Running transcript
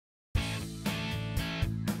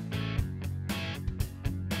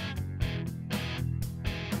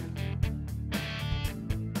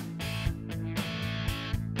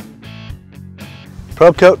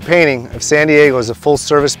Procoat Painting of San Diego is a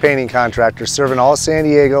full-service painting contractor serving all of San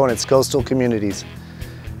Diego and its coastal communities.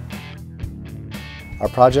 Our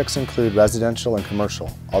projects include residential and commercial,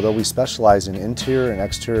 although we specialize in interior and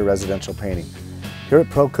exterior residential painting. Here at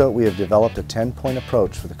Procoat, we have developed a 10-point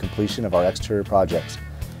approach for the completion of our exterior projects.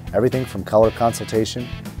 Everything from color consultation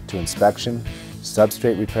to inspection,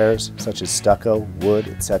 substrate repairs such as stucco, wood,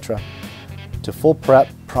 etc., to full prep,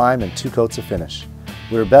 prime, and 2 coats of finish.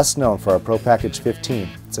 We are best known for our Pro Package 15.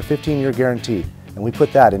 It's a 15-year guarantee, and we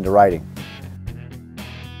put that into writing.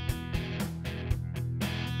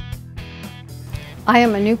 I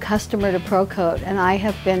am a new customer to Procoat, and I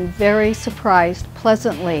have been very surprised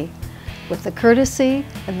pleasantly with the courtesy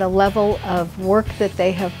and the level of work that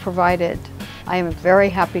they have provided. I am a very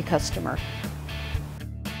happy customer.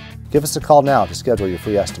 Give us a call now to schedule your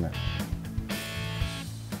free estimate.